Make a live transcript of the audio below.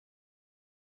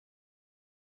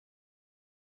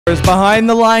Behind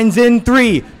the lines in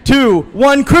 3, 2,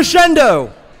 1,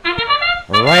 crescendo.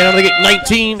 Right out of the gate,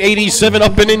 1987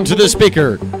 up and into the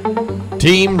speaker.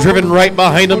 Team driven right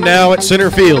behind him now at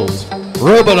center field.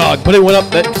 Robodog putting one up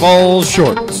that falls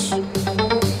short.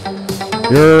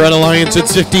 Your Red Alliance at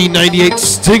 1598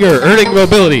 Stinger earning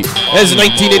mobility as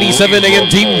 1987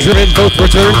 and Team Driven both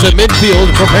return to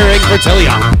midfield preparing for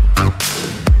teleop.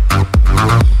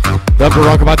 The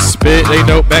Robotics spit a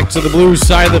note back to the blue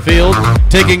side of the field,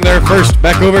 taking their first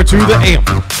back over to the amp.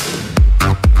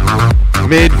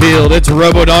 Midfield, it's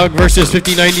Robodog versus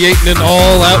 5098 in an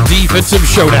all-out defensive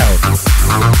showdown.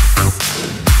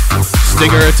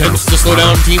 Stinger attempts to slow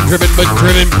down Team Driven, but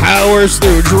Driven powers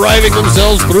through, driving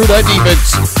themselves through that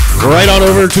defense. Right on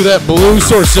over to that blue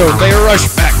source zone. They rush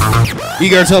back,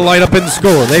 eager to line up and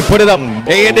score. They put it up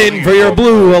and in for your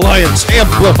Blue Alliance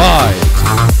amplified.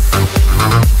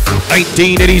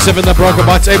 1987, the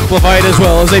Robotics amplified as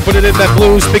well as they put it in that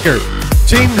blue speaker.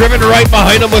 Team Driven right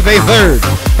behind them with a third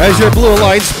as your Blue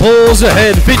Alliance pulls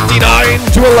ahead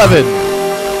 59-11.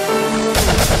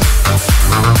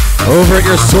 Over at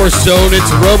your source zone,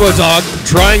 it's Robodog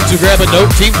trying to grab a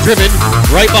note. Team Driven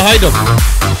right behind him.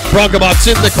 Robotics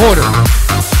in the corner.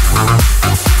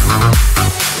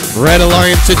 Red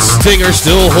Alliance, it's Stinger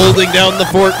still holding down the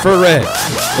fort for Red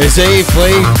as they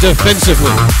play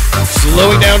defensively.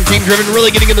 Slowing down Team Driven,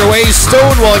 really getting in their way,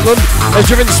 stonewalling them as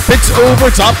Driven spits over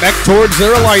top back towards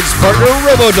their alliance partner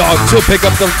Robodog to pick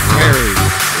up the carry.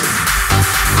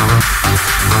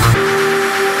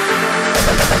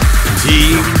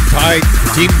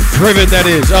 Team Driven, that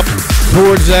is, up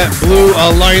towards that Blue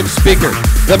Alliance speaker.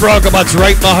 The Robotics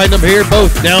right behind them here,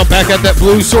 both now back at that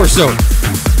blue source zone.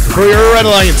 For your Red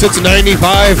Alliance, it's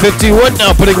 95-51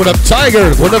 now, putting one up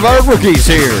Tiger, one of our rookies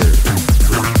here.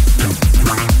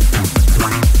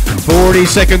 40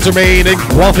 seconds remain in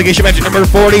qualification match number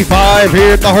 45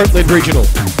 here at the Heartland Regional.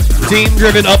 Team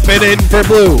Driven up and in for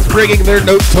Blue, bringing their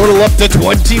note total up to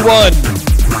 21.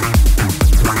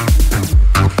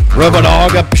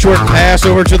 Robodog, a short pass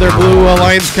over to their Blue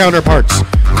Alliance counterparts.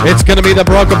 It's going to be the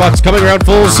Robotics coming around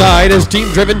full side as Team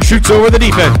Driven shoots over the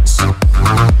defense.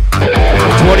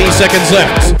 20 seconds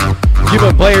left.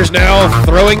 Cuban players now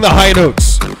throwing the high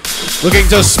notes, looking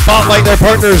to spotlight their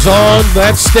partners on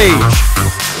that stage.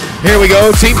 Here we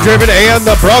go, Team Driven and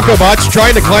the Robotics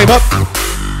trying to climb up.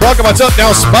 Robotics up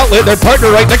now, spotlight their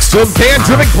partner right next to him. Can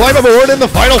Driven climb aboard in the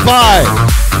final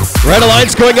 5? Red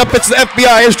Alliance going up, it's the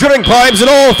FBI as Driven climbs and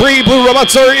all 3 Blue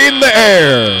Robotics are in the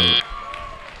air.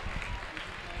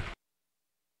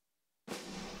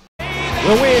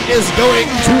 The win is going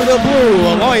to the Blue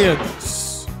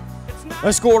Alliance.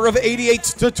 A score of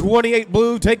 88-28.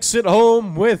 Blue takes it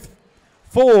home with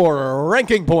 4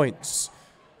 ranking points.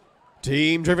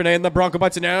 Team Driven and the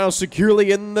Robotics are now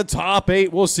securely in the top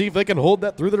 8. We'll see if they can hold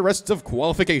that through the rest of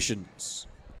qualifications.